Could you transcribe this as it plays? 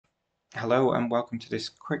Hello and welcome to this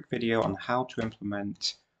quick video on how to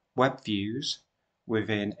implement web views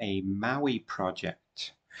within a MAUI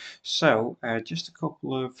project. So just a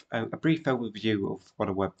brief overview of what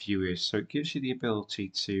a web view is. So it gives you the ability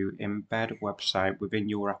to embed a website within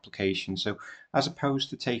your application. So as opposed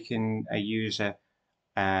to taking a user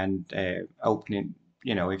and opening,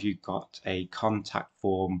 if you've got a contact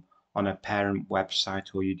form on a parent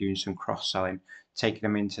website or you're doing some cross-selling, taking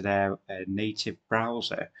them into their native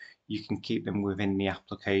browser, you can keep them within the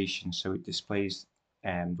application, so it displays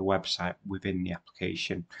the website within the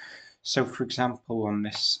application. So, for example, on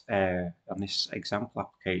this example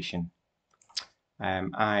application,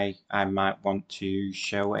 I might want to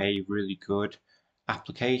show a really good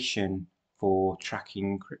application for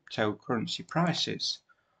tracking cryptocurrency prices.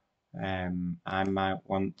 I might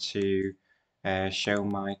want to show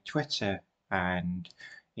my Twitter and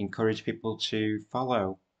encourage people to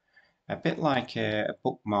follow. A bit like a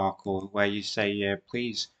bookmark, or where you say,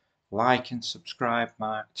 please like and subscribe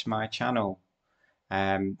to my channel.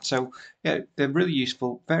 So yeah, they're really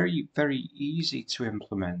useful, very easy to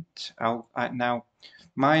implement. Now,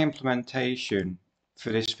 my implementation for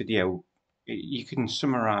this video, you can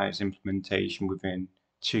summarize implementation within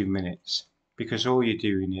 2 minutes because all you're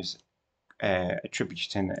doing is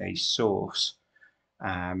attributing a source.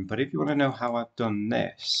 But if you want to know how I've done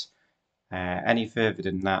this any further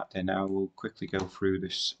than that, then I will quickly go through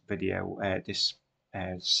this video, this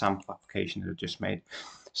sample application that I've just made.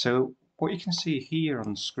 So what you can see here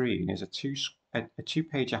on screen is a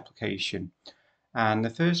two-page application, and the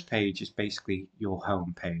first page is basically your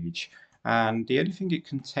home page, and the only thing it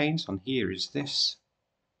contains on here is this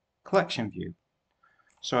collection view.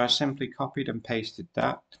 So I simply copied and pasted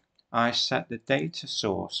that. I set the data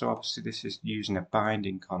source, so obviously this is using a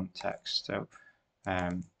binding context.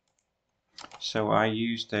 Um, so I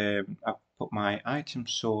put my item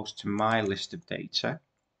source to my list of data,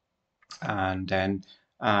 and then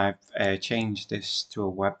I've changed this to a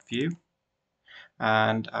web view,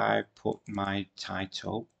 and I've put my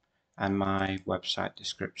title and my website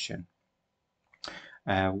description.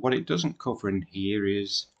 What it doesn't cover in here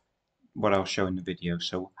is what I'll show in the video.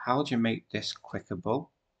 So how do you make this clickable?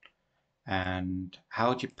 And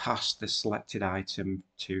how do you pass the selected item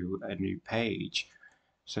to a new page?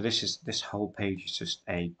 So this whole page is just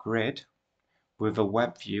a grid with a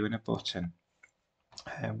web view and a button,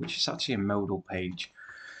 which is actually a modal page.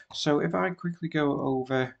 So if I quickly go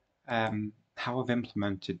over how I've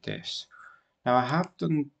implemented this. Now I have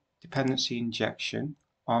done dependency injection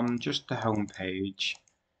on just the home page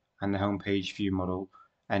and the home page view model,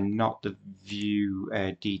 and not the view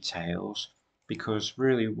details, because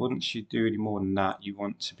really once you do any more than that, you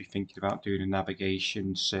want to be thinking about doing a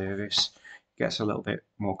navigation service. It gets a little bit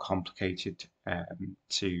more complicated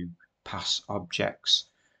to pass objects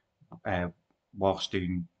uh, whilst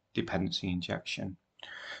doing dependency injection.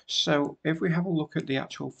 So if we have a look at the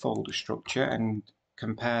actual folder structure and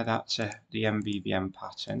compare that to the MVVM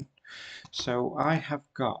pattern, so I have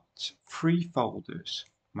got 3 folders.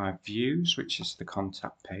 My views, which is the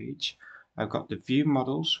contact page. I've got the view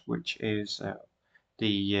models, which is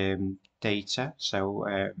the data. So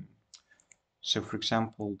for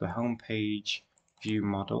example, the home page view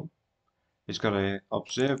model has got an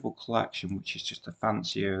observable collection, which is just a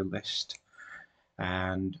fancier list.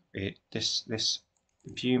 And this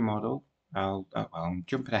view model, I'm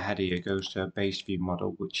jumping ahead here, goes to a base view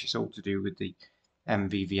model, which is all to do with the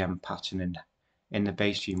MVVM pattern, and in the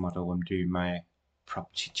base view model I'm doing my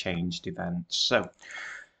property changed events.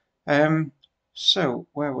 So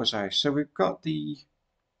where was I? So we've got we've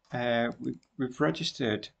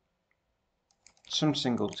registered some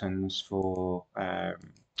singletons for a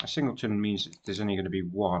singleton means that there's only going to be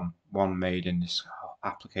one made in this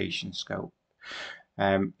application scope.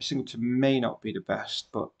 Singleton may not be the best,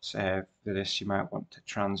 but for this you might want a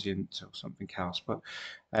transient or something else. But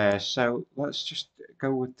so let's just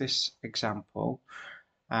go with this example,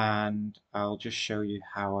 and I'll just show you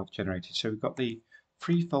how I've generated. So we've got the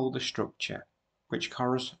 3-folder structure, which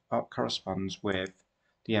corresponds with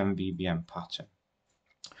the MVVM pattern.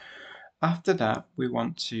 After that, we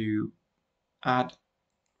want to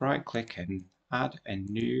right-click and add a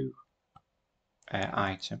new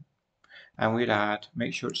item, and we'd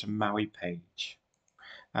make sure it's a MAUI page,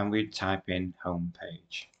 and we'd type in home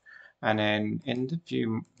page. And then in the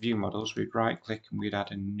view models, we'd right-click and we'd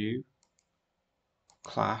add a new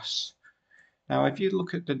class. Now, if you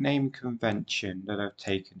look at the name convention that I've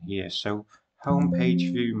taken here, so home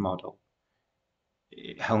page view model,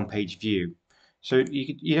 home page view. So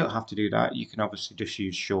you don't have to do that. You can obviously just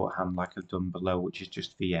use shorthand like I've done below, which is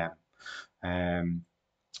just VM.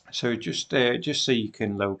 So just so you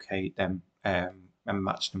can locate them and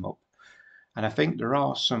match them up. And I think there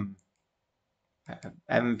are some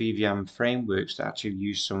MVVM frameworks that actually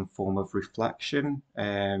use some form of reflection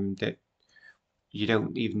that you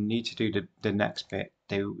don't even need to do the next bit.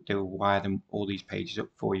 They will wire them all these pages up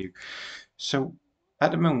for you. So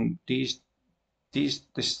at the moment, this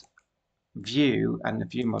view and the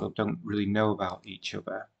view model don't really know about each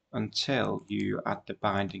other until you add the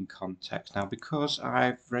binding context. Now, because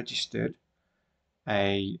I've registered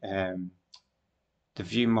a the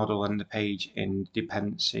view model and the page in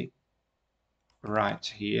dependency right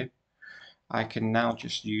here, I can now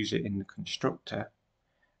just use it in the constructor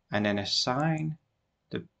and then assign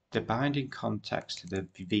the binding context to the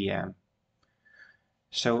VM.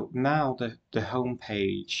 So now the home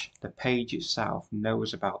page, the page itself,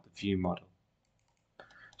 knows about the view model.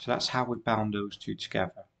 So that's how we bound those two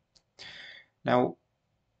together. Now,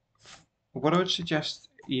 what I would suggest,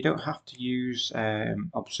 you don't have to use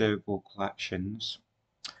observable collections.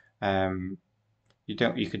 You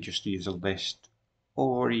could just use a list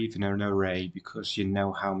or even an array, because you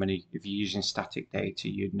know how many, if you're using static data,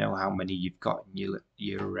 you'd know how many you've got in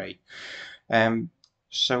your array.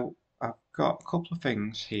 So I've got a couple of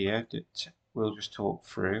things here that we'll just talk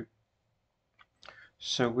through.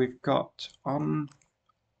 So we've got on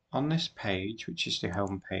this page, which is the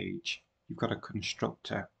home page, you've got a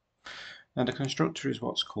constructor. Now the constructor is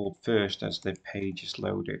what's called first as the page is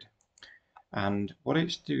loaded. And what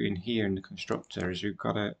it's doing here in the constructor is we've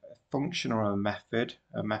got a function or a method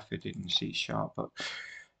in C#, but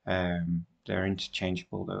they're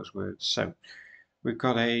interchangeable, those words. So we've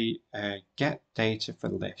got a get data for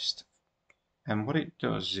list. And what it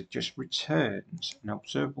does is it just returns an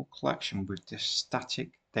observable collection with this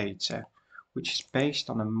static data, which is based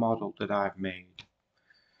on a model that I've made.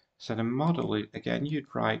 So the model, again,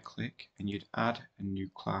 you'd right click and you'd add a new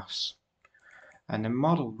class. And the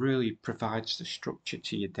model really provides the structure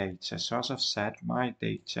to your data. So as I've said, my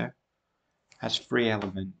data has 3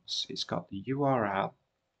 elements. It's got the URL,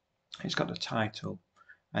 it's got the title,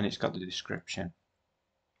 and it's got the description.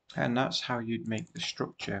 And that's how you'd make the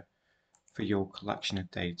structure for your collection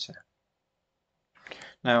of data.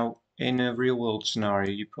 Now, in a real world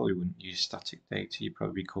scenario, you probably wouldn't use static data, you'd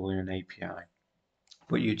probably be calling an API.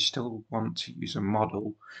 But you'd still want to use a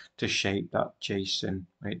model to shape that JSON.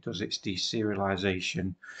 When it does its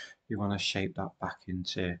deserialization, you want to shape that back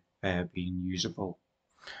into being usable.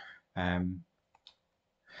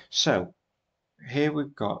 So here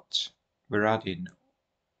we're adding,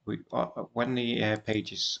 when the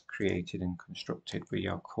page is created and constructed, we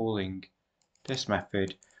are calling this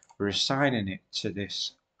method, we're assigning it to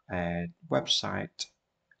this website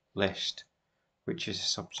list, which is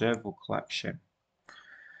this observable collection.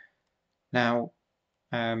 Now,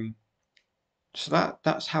 so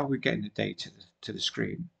that's how we're getting the data to the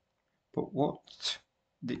screen. But what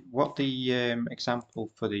the example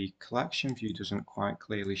for the collection view doesn't quite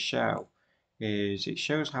clearly show is it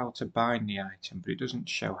shows how to bind the item, but it doesn't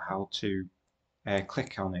show how to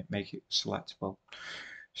click on it, make it selectable.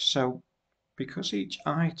 So because each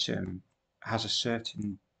item has a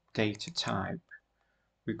certain data type,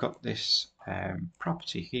 we've got this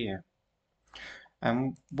property here.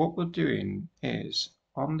 And what we're doing is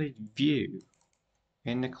on the view,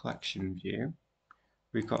 in the collection view,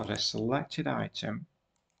 we've got a selected item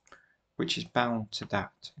which is bound to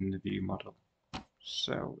that in the view model.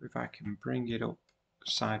 So if I can bring it up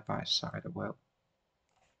side by side, I will.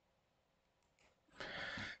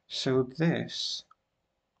 So this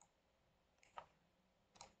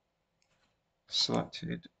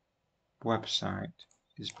selected website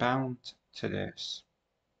is bound to this.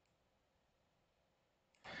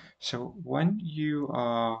 So when you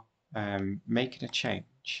are making a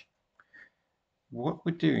change, what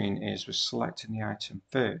we're doing is we're selecting the item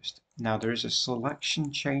first. Now there is a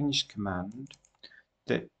selection change command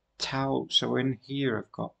that tells, so in here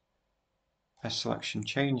I've got a selection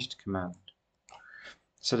changed command.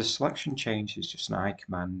 So the selection change is just an I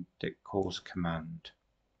command that calls command,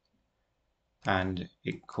 and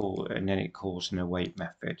then it calls an await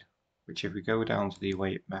method, which if we go down to the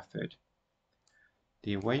await method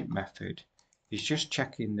is just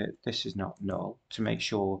checking that this is not null to make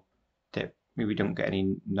sure that we don't get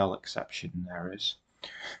any null exception errors.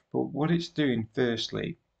 But what it's doing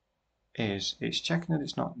firstly is it's checking that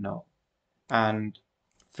it's not null. And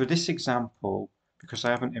for this example, because I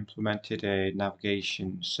haven't implemented a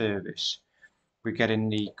navigation service, we're getting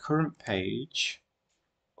the current page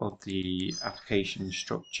of the application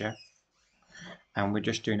structure, and we're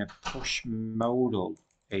just doing a push modal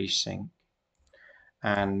async,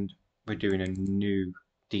 and we're doing a new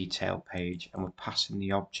detail page, and we're passing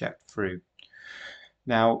the object through.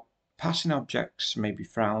 Now, passing objects may be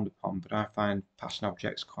frowned upon, but I find passing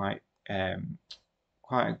objects quite a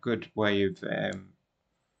good way of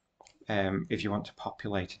if you want to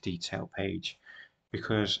populate a detail page,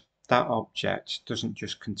 because that object doesn't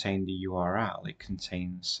just contain the URL, it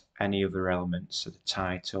contains any other elements, so the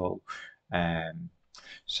title.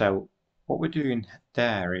 So what we're doing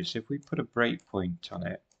there is, if we put a breakpoint on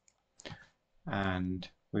it and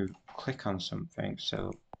we click on something,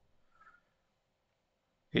 so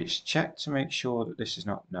it's checked to make sure that this is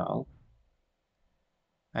not null,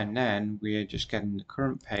 and then we're just getting the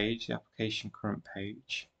current page, the application current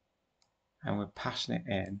page, and we're passing it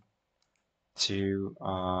in to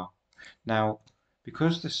our. Now,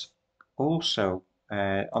 because this also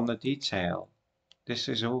on the detail, this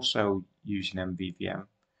is also using MVVM,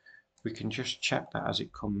 we can just check that as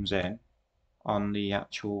it comes in on the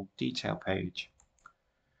actual detail page.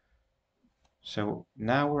 So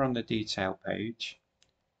now we're on the detail page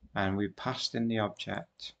and we've passed in the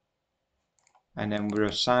object, and then we're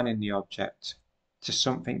assigning the object to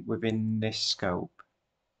something within this scope.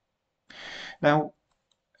 Now,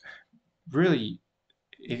 really,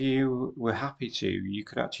 if you were happy to, you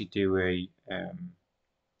could actually do a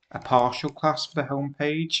partial class for the home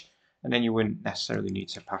page, and then you wouldn't necessarily need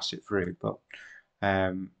to pass it through. But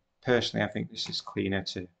personally, I think this is cleaner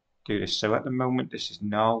to do this. So at the moment, this is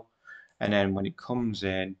null, and then when it comes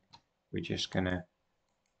in, we're just going to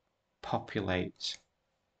populate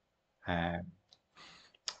the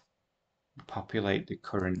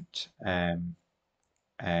current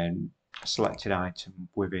selected item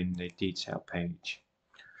within the detail page.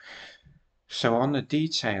 So on the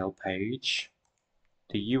detail page,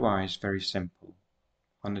 the UI is very simple.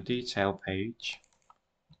 On the detail page,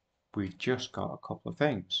 we've just got a couple of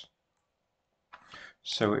things.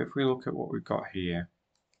 So if we look at what we've got here,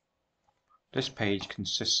 this page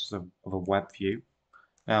consists of a web view.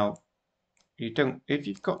 Now,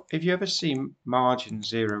 if you ever see margin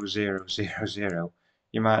 0, 0, 0, 0,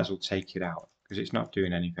 you might as well take it out because it's not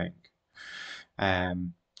doing anything.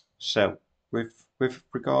 So with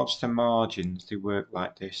regards to margins, they work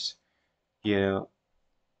like this.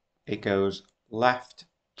 It goes left,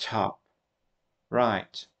 top,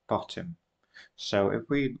 right, bottom. So if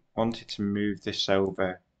we wanted to move this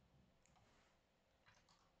over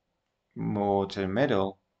more to the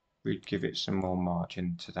middle, we'd give it some more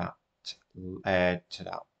margin to that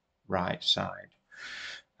right side.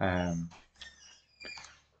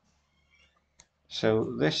 So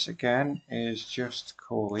this again is just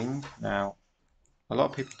calling. Now, a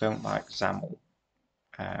lot of people don't like XAML,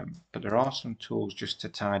 but there are some tools just to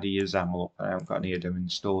tidy your XAML up. I haven't got any of them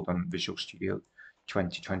installed on Visual Studio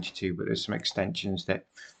 2022, but there's some extensions that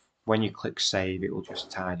when you click save, it will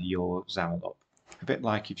just tidy your XAML up. A bit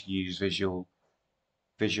like if you use Visual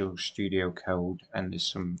Studio Code, and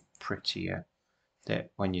there's some prettier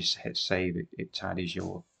that when you hit save, it tidies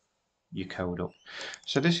your code up.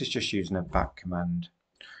 So this is just using a back command.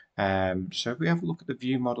 So if we have a look at the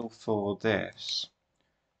view model for this,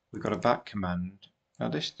 we've got a back command. Now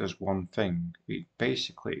this does one thing. It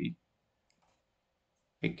basically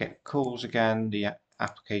calls again the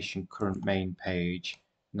application current main page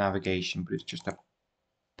navigation, but it's just a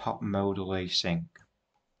pop modal async,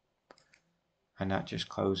 and that just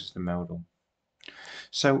closes the modal.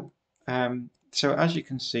 So so as you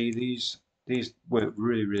can see, these work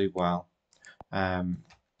really well.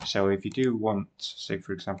 So if you do want, say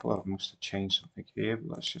for example, I must have changed something here,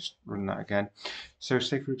 but let's just run that again. So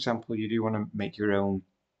say for example, you do want to make your own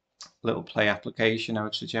little play application, I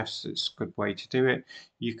would suggest it's a good way to do it.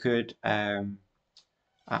 You could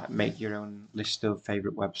make your own list of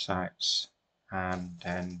favorite websites, and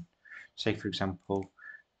then say for example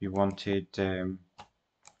you wanted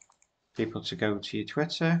people to go to your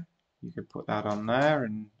Twitter, you could put that on there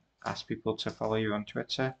and ask people to follow you on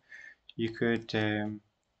Twitter. You could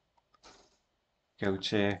go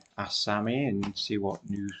to Ask Sammy and see what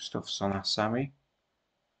new stuff's on Ask Sammy.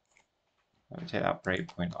 Let me take that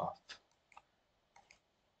breakpoint off.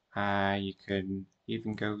 You can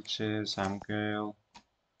even go to Zamgirl,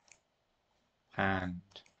 and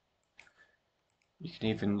you can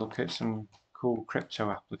even look at some cool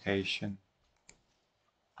crypto application.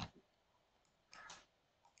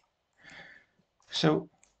 So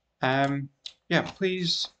yeah,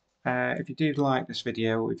 please, if you did like this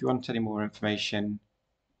video, if you want any more information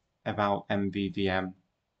about MVVM,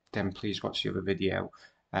 then please watch the other video.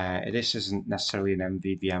 This isn't necessarily an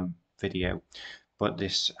MVVM video, but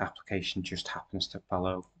this application just happens to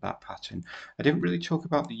follow that pattern. I didn't really talk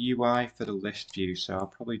about the UI for the list view, so I'll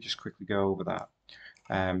probably just quickly go over that.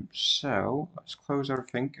 So let's close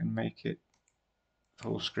everything and make it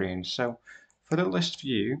full screen. So for the list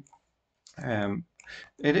view,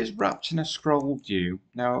 it is wrapped in a scroll view.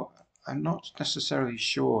 Now I'm not necessarily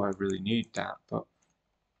sure I really need that, but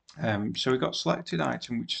so we've got selected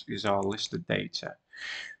item, which is our listed data.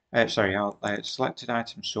 Sorry, our selected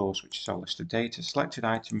item source, which is our listed data. Selected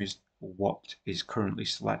item is what is currently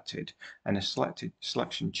selected, and a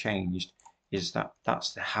selection changed is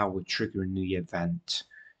that's how we're triggering the event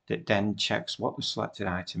that then checks what the selected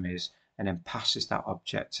item is and then passes that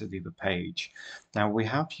object to the other page. Now we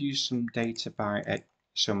have used some data by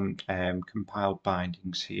some compiled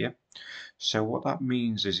bindings here. So what that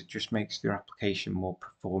means is it just makes your application more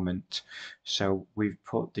performant. So we've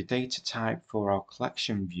put the data type for our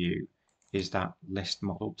collection view is that list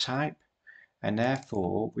model type, and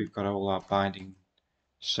therefore we've got all our binding,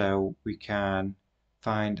 so we can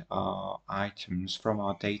find our items from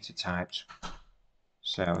our data types,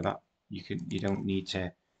 so that you don't need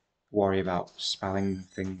to worry about spelling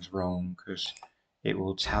things wrong, because it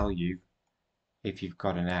will tell you if you've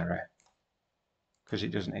got an error, because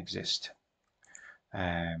it doesn't exist.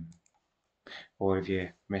 Or if you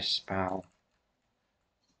misspell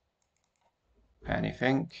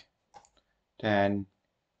anything, then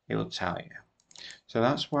it will tell you. So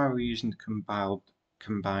that's why we're using the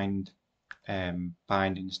combined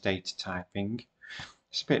bindings data typing.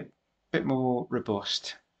 It's a bit more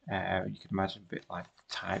robust. You can imagine a bit like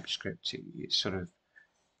TypeScript. It sort of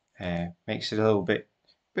makes it a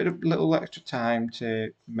little extra time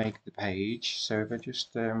to make the page. So if I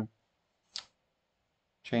just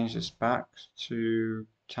change this back to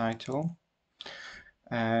title.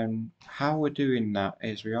 How we're doing that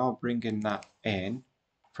is we are bringing that in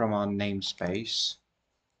from our namespace,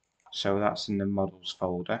 so that's in the models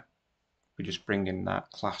folder. We're just bringing that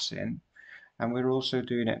class in, and we're also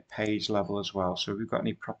doing it at page level as well. So if we've got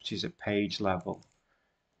any properties at page level,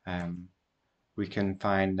 we can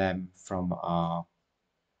find them from our,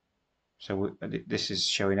 so this is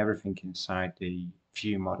showing everything inside the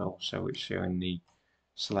view model, so it's showing the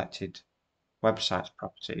selected websites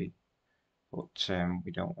property, but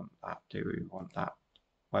we don't want that, do we? We want that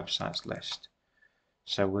websites list.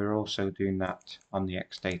 So we're also doing that on the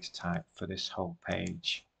X data type for this whole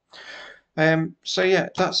page. So yeah,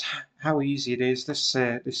 that's how easy it is. This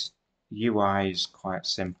UI is quite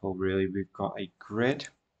simple, really. We've got a grid,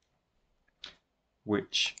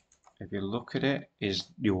 which, if you look at it, is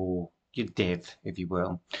your div, if you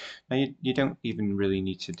will. Now you don't even really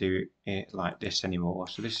need to do it like this anymore.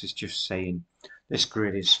 So this is just saying this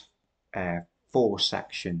grid is 4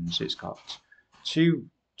 sections. It's got two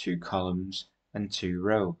columns and 2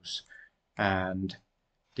 rows, and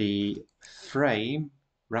the frame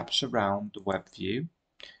wraps around the web view,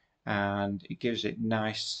 and it gives it a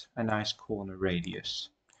nice corner radius.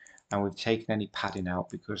 And we've taken any padding out,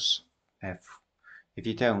 because if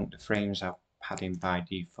you don't, the frames have padding by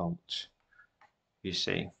default, you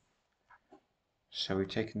see. So we've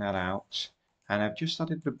taken that out, and I've just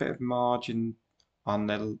added a bit of margin on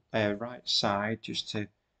the right side, just to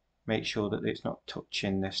make sure that it's not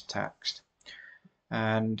touching this text.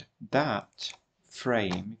 And that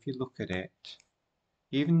frame, if you look at it,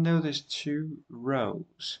 even though there's 2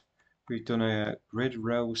 rows, we've done a grid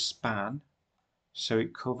row span, so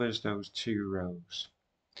it covers those 2 rows.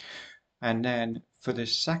 And then for the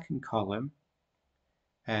second column,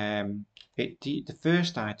 the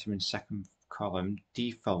first item in second column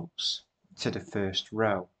defaults to the first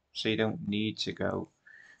row, so you don't need to go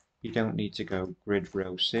grid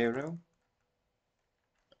row 0,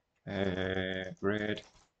 grid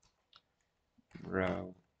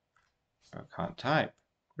row, I can't type,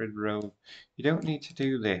 grid row. You don't need to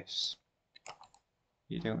do this.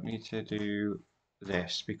 You don't need to do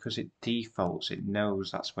this, because it defaults, it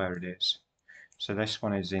knows that's where it is. So this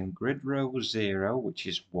one is in grid row 0, which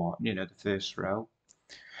is 1, the first row,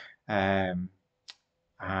 and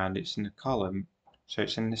it's in the column, so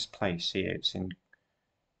it's in this place here. It's in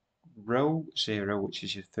row 0, which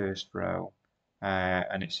is your first row,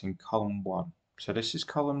 and it's in column 1. So this is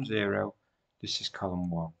column 0, this is column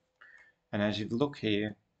 1. And as you look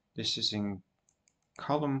here, this is in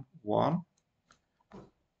column 1,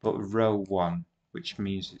 but row 1, which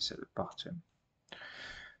means it's at the bottom.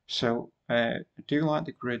 So I do like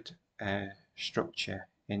the grid structure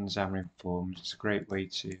in Xamarin Forms. It's a great way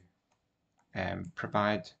to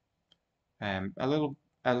provide a little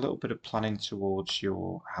bit of planning towards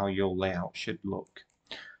how your layout should look.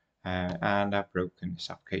 And I've broken this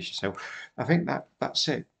application. So I think that's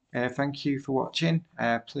it. Thank you for watching.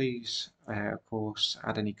 Please, of course,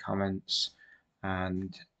 add any comments,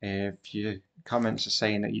 and if you comments are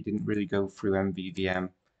saying that you didn't really go through MVVM.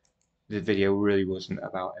 The video really wasn't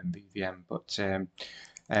about MVVM, but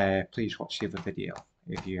please watch the other video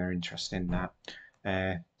if you're interested in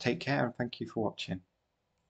that. Take care and thank you for watching.